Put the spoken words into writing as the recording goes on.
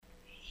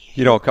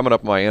You know, coming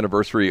up my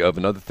anniversary of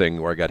another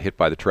thing where I got hit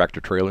by the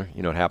tractor trailer.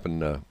 You know, it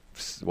happened,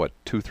 what,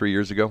 2, 3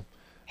 years ago?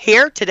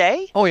 Here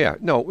today? Oh, yeah.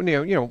 No, when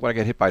I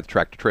got hit by the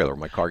tractor trailer,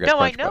 my car got No,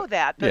 I punched by. know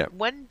that, Yeah. but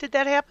when did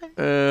that happen?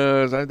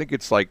 I think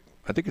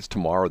it's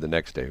tomorrow or the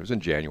next day. It was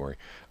in January.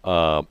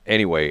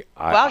 Anyway,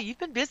 Wow, you've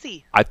been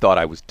busy I thought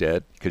I was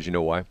dead because you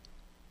know why?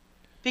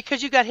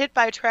 because you got hit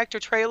by a tractor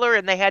trailer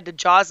and they had to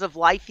jaws of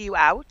life you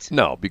out.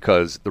 No,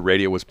 because the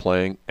radio was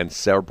playing and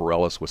Sarah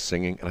Bareilles was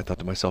singing, and I thought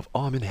to myself,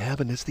 "Oh, I'm in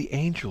heaven. It's the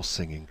angels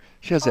singing."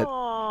 She has that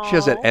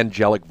Oh,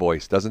 angelic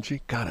voice, doesn't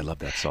she? God, I love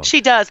that song. she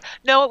does.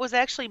 No, it was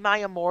actually My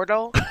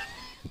Immortal that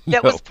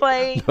No, was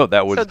playing. no,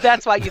 that was. So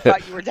that's why you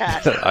thought you were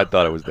dead. I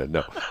thought I was dead.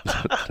 No,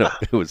 no,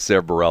 it was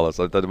Sarah Bareilles.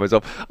 I thought to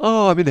myself,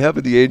 "Oh, I'm in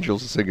heaven. The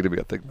angels are singing to me."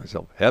 I think to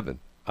myself, "Heaven?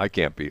 I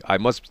can't be. I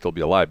must still be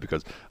alive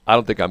because I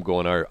don't think I'm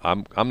going.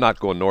 I'm not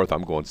going north.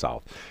 I'm going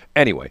south."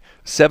 Anyway,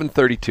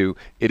 7:32.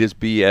 It is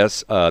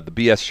BS. The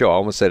BS show. I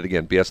almost said it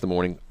again. BS in the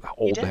morning.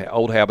 You did.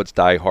 Old habits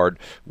die hard.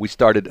 We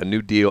started a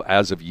new deal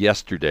as of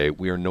yesterday.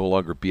 We are no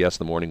longer BS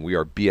in the morning. We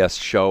are BS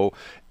show,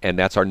 and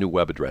that's our new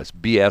web address.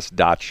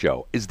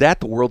 BS.show. Is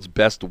that the world's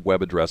best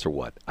web address or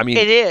what? I mean,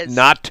 It is.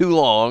 not too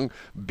long.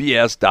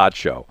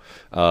 BS.show,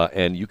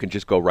 and you can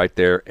just go right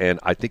there. And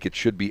I think it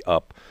should be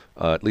up.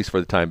 At least for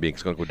the time being.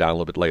 It's going to go down a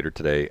little bit later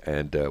today,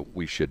 and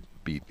it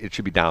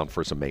should be down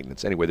for some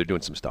maintenance. Anyway, they're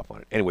doing some stuff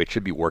on it. Anyway, it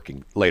should be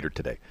working later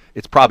today.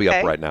 It's probably up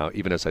Okay. right now,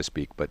 even as I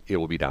speak, but it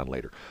will be down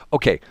later.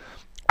 Okay,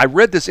 I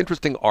read this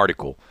interesting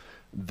article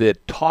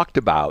that talked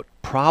about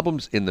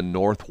problems in the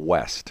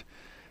Northwest,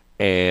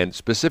 and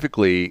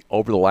specifically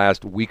over the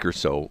last week or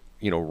so,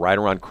 right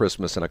around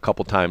Christmas and a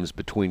couple times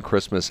between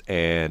Christmas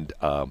and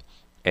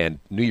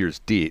New Year's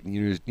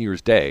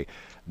Day,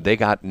 they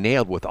got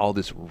nailed with all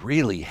this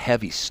really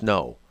heavy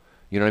snow.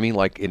 You know what I mean?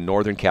 Like in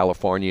Northern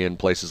California and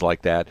places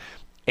like that.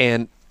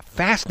 And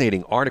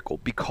fascinating article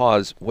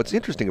because what's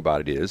interesting about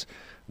it is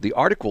the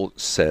article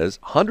says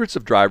hundreds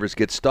of drivers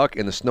get stuck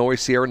in the snowy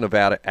Sierra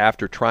Nevada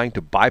after trying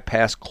to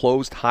bypass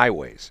closed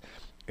highways.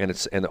 And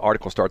the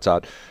article starts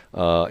out.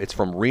 It's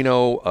from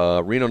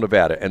Reno,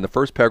 Nevada, and the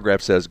first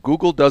paragraph says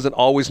Google doesn't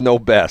always know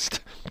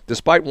best.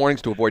 Despite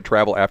warnings to avoid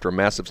travel after a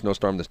massive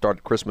snowstorm that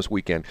started Christmas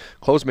weekend,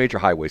 closed major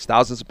highways.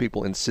 Thousands of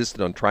people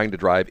insisted on trying to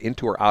drive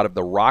into or out of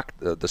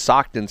the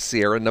Stockton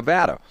Sierra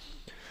Nevada.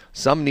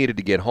 Some needed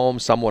to get home.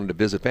 Some wanted to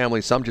visit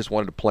family. Some just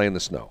wanted to play in the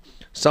snow.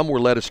 Some were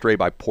led astray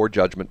by poor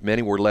judgment.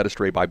 Many were led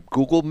astray by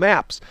Google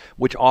Maps,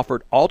 which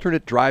offered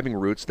alternate driving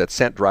routes that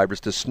sent drivers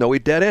to snowy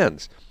dead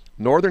ends.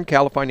 Northern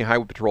California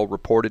Highway Patrol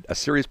reported a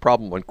serious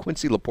problem on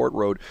Quincy LaPorte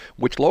Road,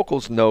 which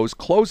locals knows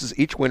closes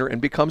each winter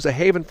and becomes a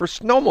haven for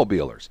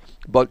snowmobilers.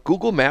 But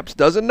Google Maps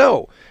doesn't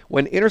know.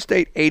 When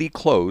Interstate 80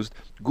 closed,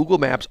 Google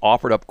Maps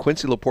offered up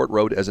Quincy LaPorte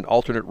Road as an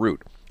alternate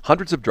route.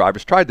 Hundreds of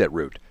drivers tried that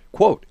route.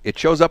 Quote, it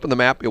shows up in the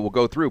map, it will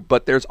go through,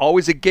 but there's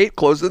always a gate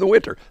closed in the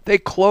winter. They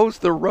close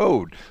the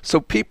road. So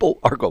people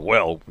are going,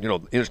 well,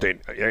 Interstate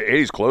 80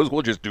 is closed,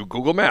 we'll just do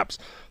Google Maps.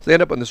 So they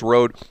end up on this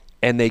road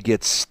and they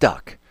get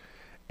stuck.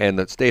 And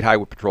the State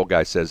Highway Patrol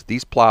guy says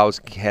these plows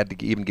had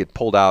to even get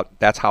pulled out.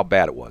 That's how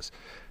bad it was.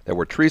 There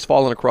were trees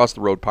falling across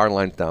the road, power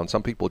lines down.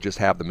 Some people just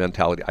have the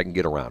mentality, I can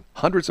get around.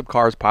 Hundreds of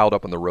cars piled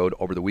up on the road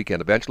over the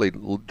weekend, eventually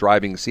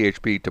driving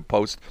CHP to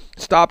post,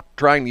 stop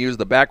trying to use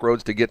the back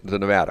roads to get into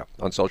Nevada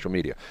on social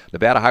media.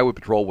 Nevada Highway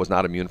Patrol was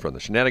not immune from the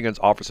shenanigans.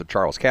 Officer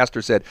Charles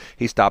Castor said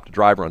he stopped a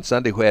driver on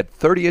Sunday who had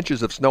 30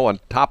 inches of snow on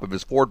top of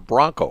his Ford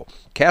Bronco.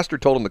 Castor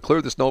told him to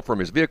clear the snow from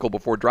his vehicle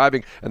before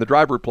driving, and the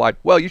driver replied,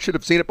 well, you should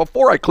have seen it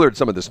before I cleared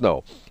some of the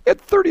snow. He had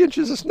 30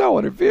 inches of snow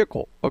on her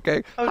vehicle,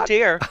 okay? Oh,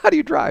 dear. How do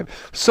you drive?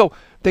 So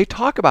they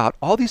talk about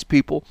all these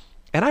people,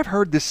 and I've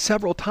heard this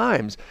several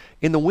times.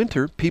 In the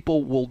winter,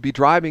 people will be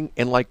driving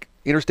and like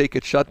interstate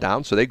gets shut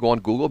down, so they go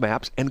on Google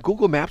Maps, and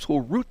Google Maps will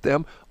route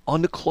them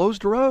on the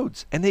closed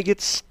roads, and they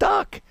get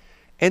stuck.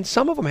 And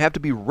some of them have to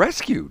be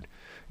rescued.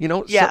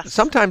 Yes,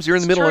 Sometimes you're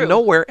in the it's middle of true.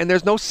 nowhere and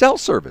there's no cell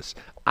service.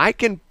 I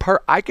can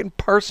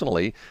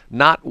personally,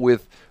 not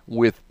with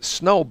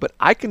snow, but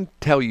I can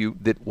tell you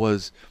that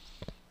was,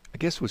 I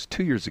guess it was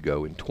 2 years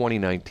ago in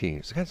 2019.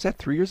 Is that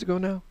 3 years ago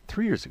now?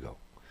 3 years ago.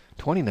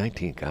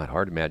 2019, God,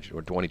 hard to imagine,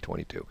 or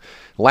 2022.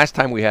 Last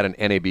time we had an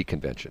NAB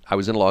convention. I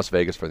was in Las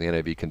Vegas for the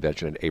NAB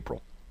convention in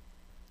April,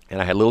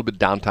 and I had a little bit of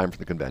downtime for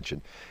the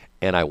convention,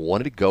 and I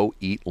wanted to go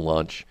eat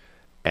lunch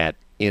at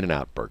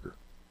In-N-Out Burger.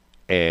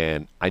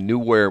 And I knew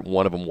where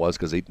one of them was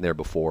because I'd eaten there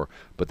before,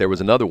 but there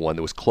was another one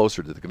that was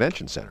closer to the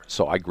convention center.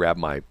 So I grabbed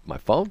my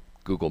phone,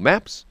 Google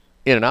Maps,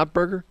 In-N-Out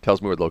Burger,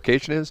 tells me where the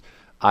location is.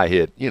 I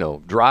hit,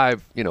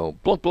 drive,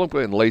 blunk, blunk,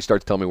 and the lady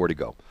starts telling me where to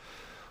go.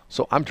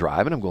 So I'm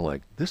driving. I'm going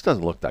like, this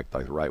doesn't look like the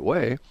right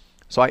way.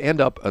 So I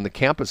end up on the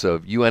campus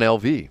of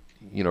UNLV,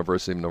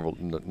 University of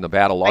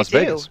Nevada, Las I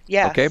do, Vegas.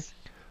 yes. Okay.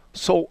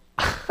 So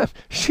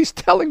she's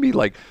telling me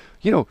like,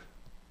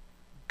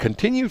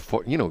 continue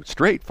for,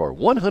 straight for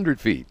 100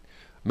 feet,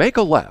 make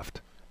a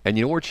left. And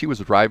you know where she was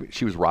driving?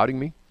 She was routing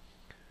me?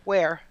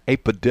 Where? A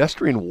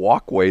pedestrian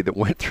walkway that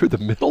went through the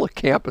middle of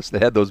campus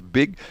that had those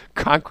big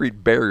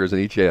concrete barriers on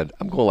each end.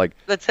 I'm going like,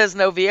 That says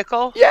no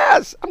vehicle?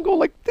 yes. I'm going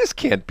like, this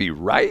can't be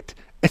right.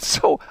 And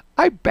so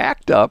I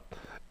backed up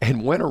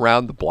and went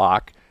around the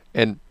block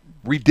and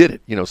redid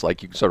it. It's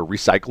like you can sort of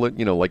recycle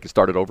it, like you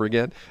started over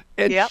again.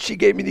 And Yep. she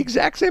gave me the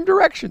exact same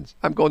directions.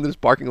 I'm going to this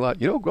parking lot,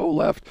 go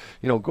left,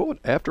 go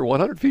after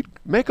 100 feet,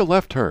 make a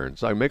left turn.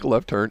 So I make a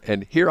left turn,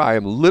 and here I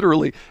am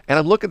literally, and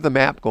I'm looking at the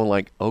map going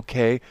like,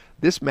 okay,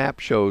 this map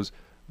shows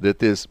that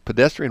this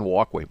pedestrian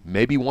walkway,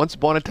 maybe once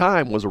upon a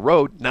time was a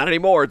road, not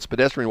anymore. It's a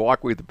pedestrian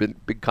walkway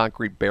with big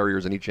concrete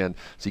barriers on each end,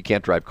 so you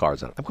can't drive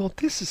cars on it. I'm going,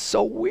 this is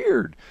so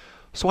weird.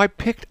 So I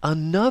picked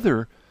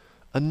another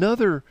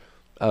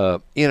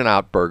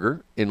In-N-Out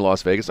burger in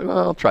Las Vegas. Like,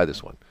 I'll try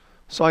this one.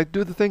 So I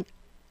do the thing.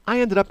 I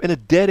ended up in a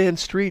dead end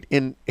street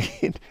in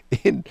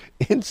near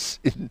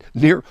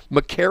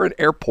McCarran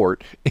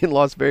Airport in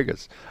Las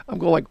Vegas. I'm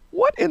going like,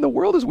 what in the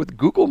world is with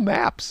Google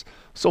Maps?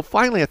 So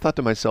finally, I thought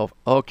to myself,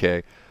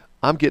 okay,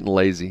 I'm getting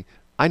lazy.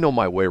 I know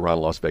my way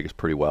around Las Vegas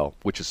pretty well,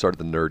 which is sort of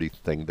the nerdy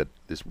thing that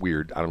is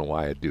weird. I don't know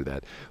why I do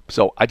that.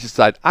 So I just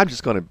decided I'm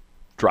just going to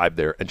drive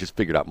there and just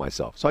figure it out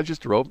myself. So I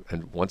just drove,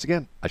 and once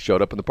again, I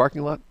showed up in the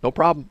parking lot. No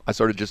problem. I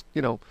sort of just,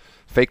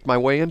 faked my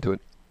way into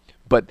it.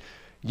 But,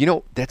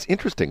 that's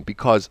interesting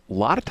because a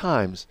lot of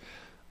times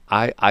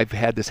I've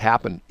had this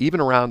happen even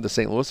around the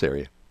St. Louis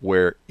area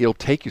where it'll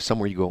take you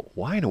somewhere you go,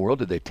 why in the world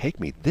did they take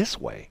me this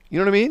way? You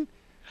know what I mean?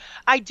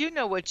 I do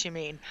know what you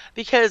mean,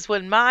 because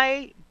when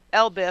my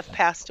Elbiff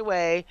passed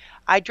away,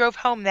 I drove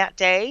home that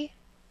day,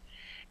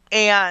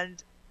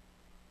 and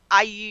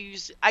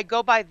I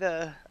go by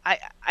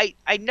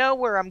I know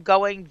where I'm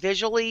going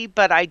visually,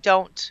 but I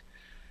don't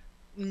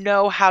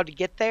know how to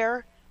get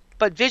there.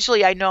 But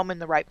visually, I know I'm in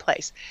the right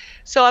place.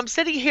 So I'm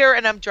sitting here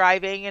and I'm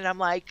driving, and I'm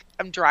like,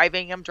 I'm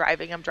driving.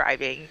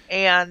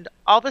 And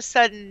all of a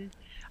sudden,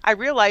 I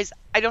realize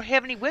I don't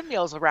have any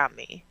windmills around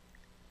me.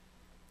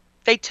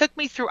 They took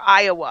me through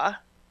Iowa.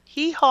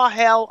 Hee-haw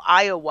hell,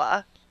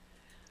 Iowa.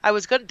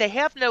 They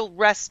have no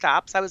rest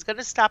stops. I was going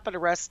to stop at a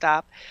rest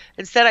stop.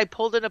 Instead, I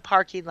pulled in a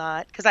parking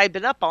lot because I had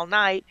been up all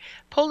night,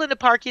 pulled in a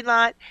parking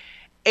lot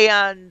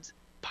and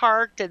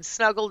parked and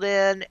snuggled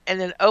in, and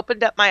then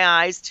opened up my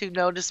eyes to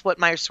notice what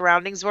my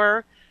surroundings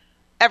were.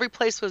 Every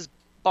place was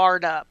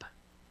barred up.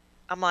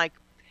 I'm like,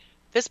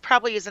 this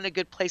probably isn't a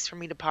good place for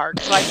me to park.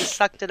 So I just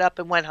sucked it up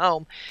and went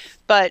home.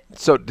 But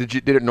so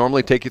did it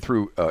normally take you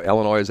through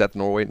Illinois? Is that the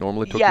Norway it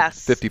normally took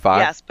yes, you? 55?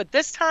 Yes, but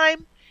this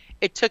time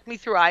it took me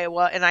through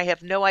Iowa, and I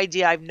have no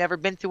idea. I've never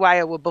been through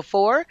Iowa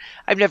before.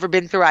 I've never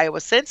been through Iowa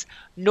since,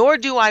 nor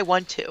do I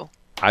want to.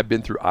 I've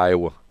been through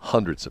Iowa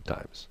hundreds of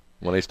times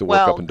when I used to work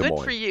up in Des Moines. Well,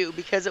 good for you,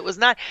 because it was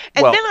not.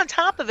 And then on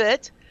top of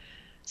it,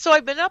 so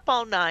I've been up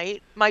all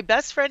night. My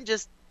best friend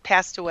just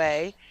passed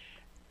away,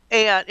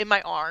 and in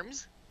my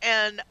arms,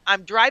 and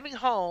I'm driving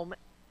home.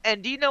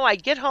 And do you know, I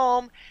get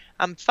home,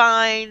 I'm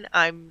fine.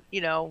 I'm,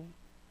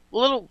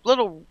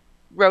 little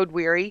road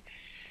weary.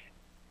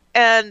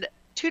 And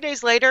 2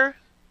 days later,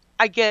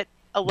 I get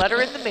a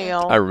letter in the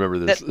mail. I remember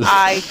this. That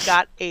I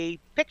got a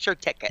picture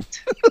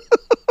ticket.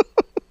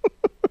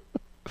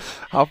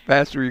 How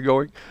fast were you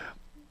going?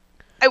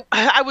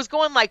 I was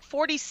going like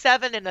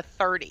 47 and a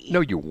 30.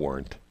 No, you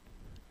weren't.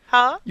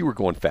 Huh? You were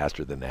going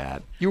faster than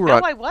that.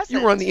 I wasn't.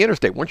 You were on the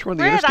interstate. Weren't you on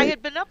the Brad, interstate? I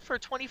had been up for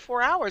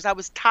 24 hours. I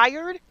was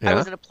tired. Yeah. I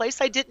was in a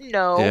place I didn't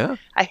know. Yeah.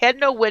 I had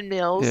no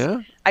windmills.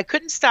 Yeah. I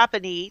couldn't stop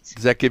and eat.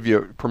 Does that give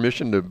you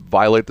permission to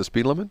violate the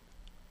speed limit?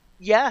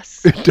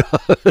 Yes. It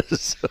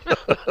does.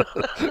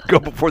 Go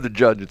before the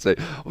judge and say,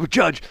 "Oh,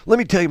 Judge, let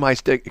me tell you my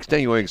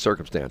extenuating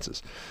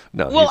circumstances."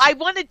 No. Well, I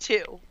wanted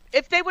to.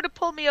 If they would have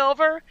pulled me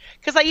over,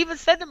 because I even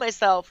said to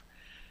myself,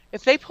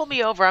 if they pull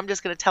me over, I'm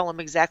just going to tell them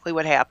exactly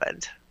what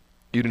happened.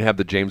 You didn't have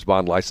the James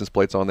Bond license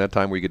plates on that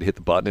time where you could hit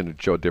the button and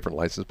it'd show a different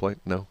license plate?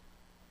 No?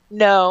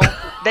 No.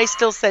 They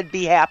still said,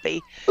 be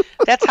happy.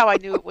 That's how I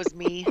knew it was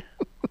me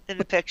in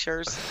the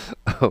pictures.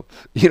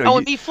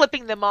 And me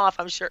flipping them off,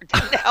 I'm sure it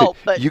didn't help,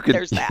 but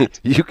there's that.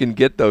 You can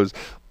get those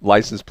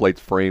license plate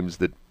frames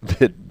that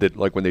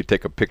like when they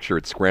take a picture,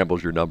 it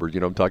scrambles your numbers. You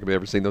know what I'm talking about?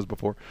 Ever seen those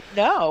before?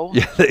 No.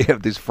 Yeah, they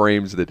have these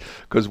frames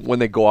because when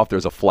they go off,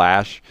 there's a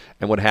flash,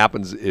 and what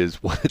happens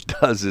is what it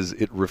does is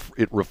it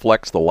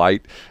reflects the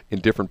light in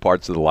different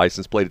parts of the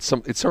license plate.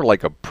 It's sort of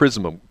like a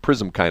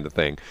prism kind of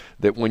thing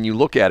that when you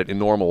look at it in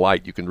normal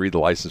light, you can read the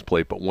license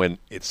plate, but when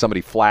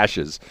somebody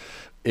flashes,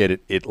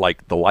 it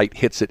like the light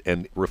hits it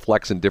and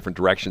reflects in different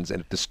directions, and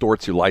it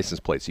distorts your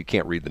license plate, so you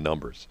can't read the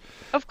numbers.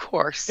 Of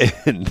course.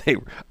 And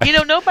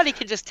nobody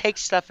can just take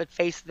stuff at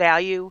face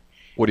value.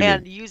 What do you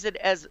and mean? Use it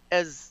as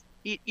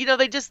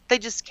they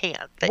just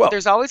can't.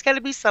 There's always got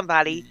to be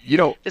somebody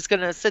that's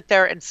going to sit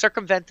there and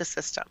circumvent the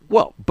system.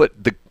 Well, but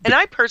and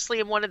I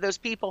personally am one of those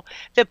people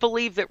that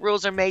believe that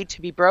rules are made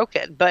to be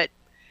broken, but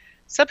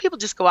some people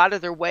just go out of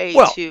their way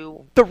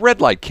to. The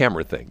red light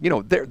camera thing,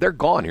 they're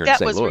gone here in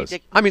St. Louis. That was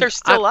ridiculous. I mean, they're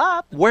still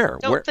up. Where?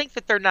 Don't think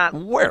that they're not.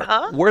 Where?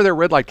 Huh? Where are their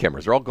red light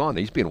cameras? They're all gone.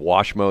 They used to be in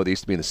Washmo. They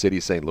used to be in the city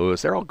of St. Louis.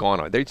 They're all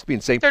gone. They used to be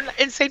in St. They're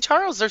in St.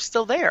 Charles. They're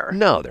still there.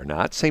 No, they're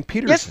not. St.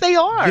 Peter's. Yes, they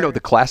are. The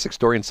classic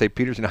story in St.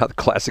 Peter's. How the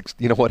classics.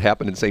 What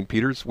happened in St.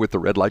 Peter's with the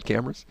red light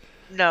cameras?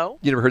 No.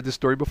 You never heard this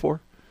story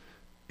before?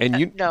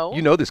 And no.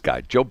 you know this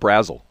guy, Joe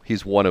Brazel.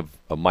 He's one of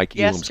Mike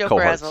Yes, Elam's Joe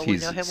cohorts. Brazel. We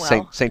He's know him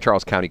well. St.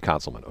 Charles County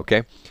councilman,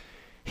 okay?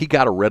 He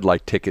got a red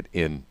light ticket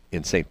in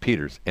St.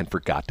 Peter's and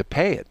forgot to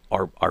pay it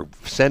or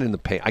sent in the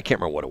pay. I can't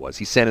remember what it was.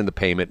 He sent in the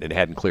payment and it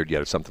hadn't cleared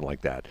yet or something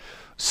like that.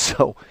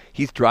 So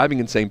he's driving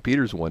in St.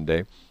 Peter's one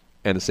day,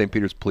 and the St.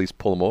 Peter's police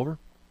pull him over.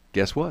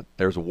 Guess what?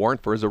 There's a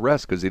warrant for his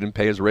arrest because he didn't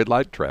pay his red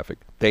light traffic.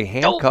 They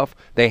handcuff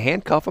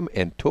him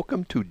and took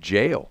him to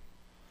jail.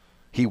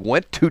 He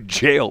went to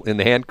jail in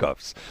the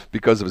handcuffs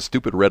because of a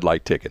stupid red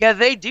light ticket. Yeah,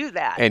 they do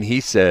that. And he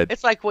said,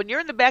 it's like when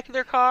you're in the back of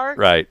their car,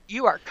 right,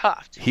 you are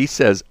cuffed. he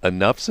says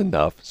enough's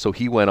enough. So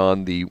he went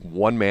on the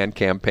one-man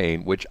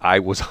campaign, which I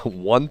was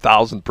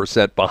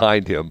 1,000%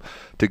 behind him,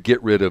 to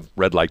get rid of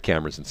red light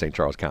cameras in St.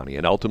 Charles County.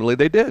 And ultimately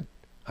they did.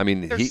 I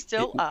mean, They're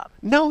still up.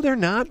 No, they're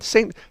not.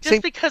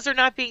 Just because they're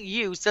not being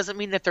used doesn't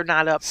mean that they're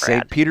not up, Brad.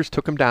 St. Peter's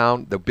took them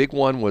down. The big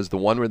one was the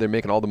one where they're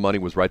making all the money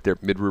was right there,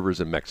 Mid Rivers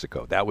in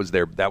Mexico. That was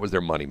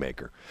their money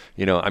maker.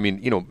 You know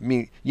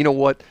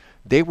what?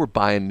 They were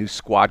buying new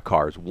squad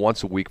cars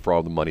once a week for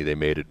all the money they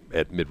made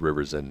at Mid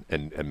Rivers and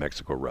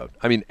Mexico Road.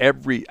 I mean,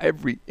 every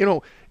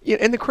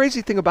and the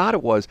crazy thing about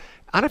it was,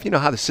 I don't know if you know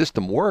how the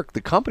system worked.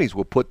 The companies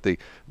will put the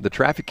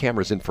traffic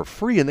cameras in for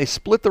free, and they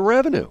split the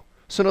revenue.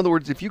 So in other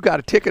words, if you got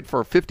a ticket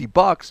for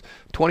 $50,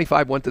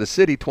 25 went to the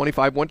city,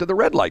 25 went to the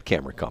red light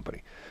camera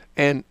company.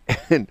 And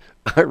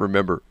I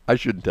remember, I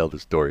shouldn't tell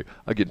this story.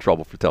 I'll get in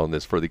trouble for telling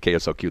this for the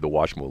KSLQ, the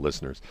Washmo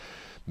listeners.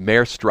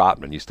 Mayor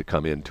Strotman used to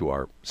come into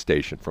our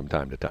station from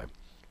time to time.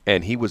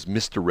 And he was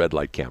Mr. Red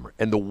Light Camera.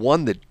 And the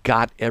one that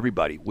got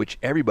everybody, which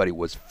everybody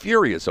was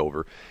furious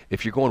over,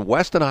 if you're going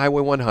west on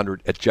Highway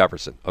 100 at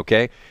Jefferson,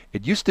 okay?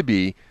 It used to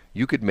be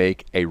you could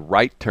make a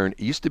right turn.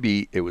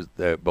 It was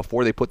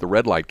before they put the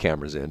red light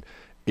cameras in,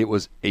 it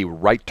was a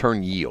right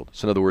turn yield.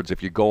 So in other words,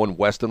 if you're going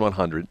west on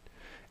 100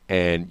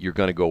 and you're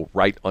going to go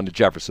right onto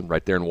Jefferson,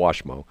 right there in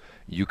Washmo,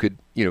 you could,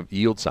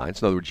 yield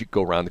signs. In other words, you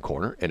go around the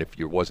corner, and if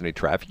there wasn't any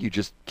traffic, you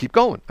just keep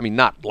going. I mean,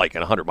 not like at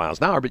 100 miles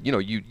an hour, but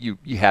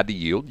you had to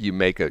yield.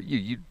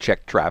 You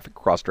check traffic,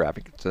 cross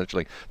traffic.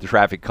 Essentially, the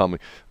traffic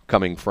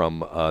coming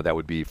from that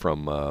would be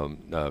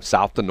from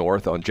south to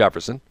north on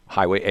Jefferson,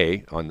 Highway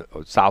A. On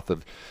south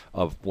of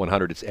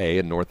 100 it's A,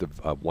 and north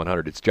of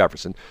 100 it's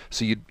Jefferson.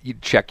 So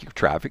you'd check your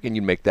traffic and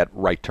you'd make that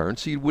right turn,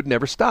 so you would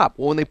never stop.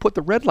 Well, when they put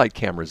the red light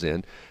cameras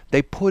in,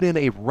 they put in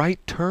a right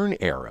turn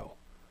arrow,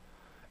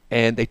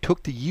 and they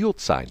took the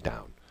yield sign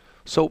down.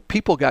 So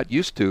people got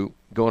used to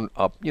going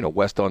up,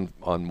 west on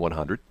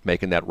 100,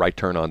 making that right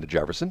turn onto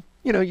Jefferson.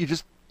 You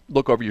just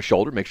look over your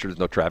shoulder, make sure there's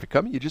no traffic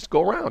coming. You just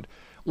go around.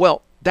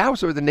 Well, that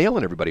was where they're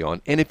nailing everybody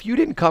on. And if you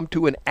didn't come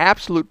to an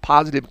absolute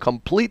positive,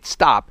 complete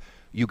stop,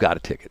 you got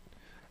a ticket.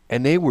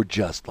 And they were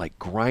just like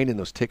grinding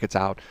those tickets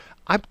out.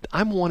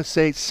 I want to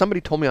say, somebody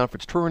told me, I don't know if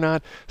it's true or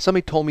not,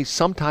 somebody told me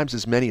sometimes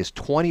as many as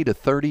 20 to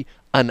 30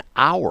 an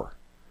hour.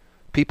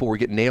 People were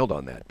getting nailed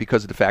on that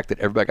because of the fact that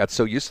everybody got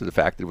so used to the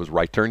fact that it was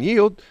right turn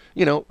yield,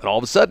 and all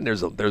of a sudden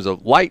there's a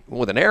light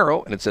with an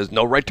arrow and it says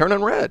no right turn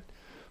on red.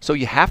 So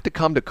you have to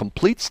come to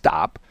complete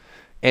stop,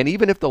 and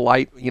even if the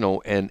light,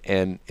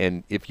 and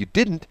if you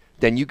didn't,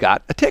 then you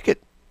got a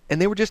ticket.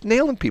 And they were just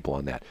nailing people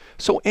on that.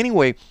 So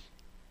anyway,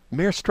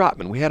 Mayor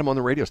Strotman, we had him on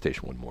the radio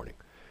station one morning,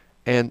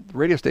 and the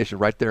radio station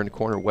right there in the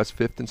corner of West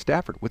 5th and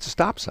Stafford with a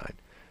stop sign.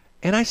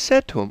 And I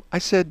said to him,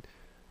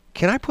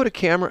 can I put a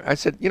camera? I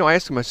said, I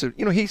asked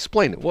him, he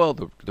explained it. Well,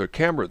 the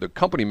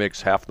company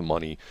makes half the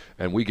money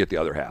and we get the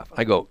other half.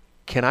 I go,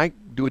 can I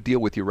do a deal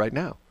with you right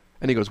now?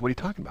 And he goes, what are you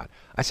talking about?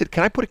 I said,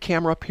 can I put a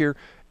camera up here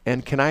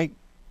and can I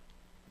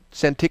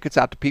send tickets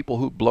out to people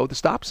who blow the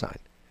stop sign?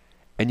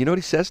 And you know what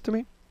he says to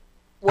me?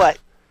 What?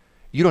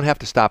 You don't have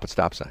to stop at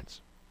stop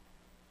signs.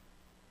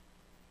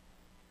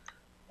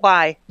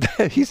 Why?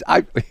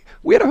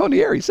 We had him on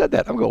the air. He said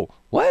that. I'm going,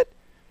 what?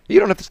 You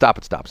don't have to stop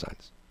at stop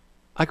signs.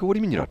 I go, what do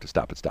you mean you don't have to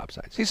stop at stop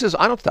signs? He says,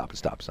 I don't stop at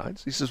stop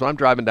signs. He says, when I'm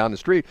driving down the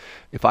street,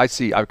 if I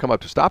come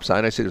up to a stop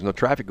sign, I see there's no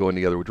traffic going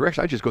the other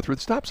direction, I just go through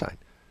the stop sign.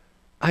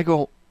 I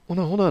go, well,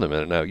 no, hold on a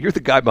minute now. You're the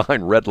guy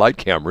behind red light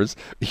cameras.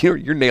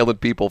 You're nailing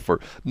people for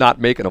not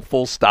making a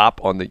full stop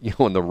on the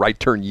on the right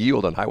turn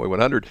yield on Highway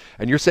 100,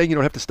 and you're saying you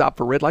don't have to stop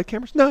for red light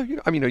cameras? No, you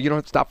don't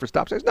have to stop for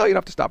stop signs. No, you don't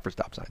have to stop for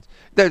stop signs.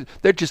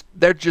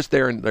 They're just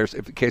there in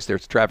case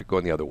there's traffic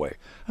going the other way.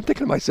 I'm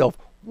thinking to myself,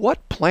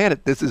 what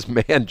planet does this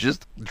man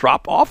just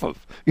drop off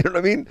of? You know what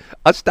I mean?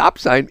 A stop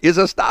sign is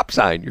a stop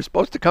sign. You're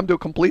supposed to come to a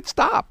complete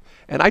stop.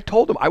 And I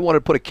told him I wanted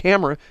to put a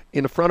camera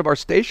in the front of our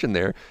station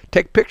there,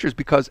 take pictures,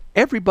 because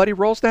everybody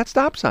rolls that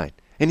stop sign.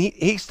 And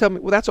he's telling me,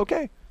 well, that's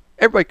okay.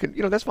 Everybody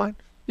can, that's fine.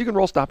 You can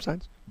roll stop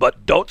signs. But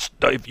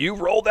if you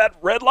roll that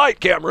red light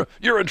camera,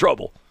 you're in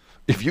trouble.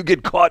 If you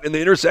get caught in the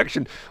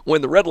intersection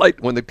when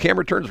the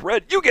camera turns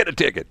red, you get a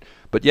ticket.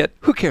 But yet,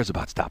 who cares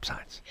about stop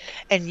signs?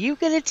 And you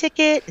get a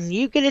ticket, and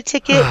you get a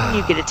ticket, and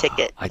you get a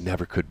ticket. I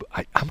never could.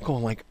 I'm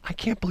going like, I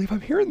can't believe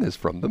I'm hearing this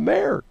from the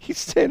mayor. He's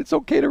saying it's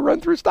okay to run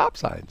through stop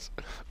signs.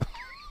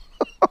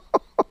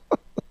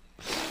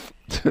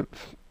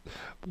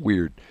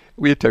 Weird.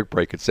 We had to take a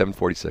break at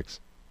 7:46.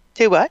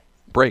 Do what?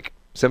 Break.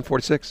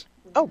 7:46.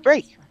 Oh,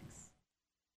 break.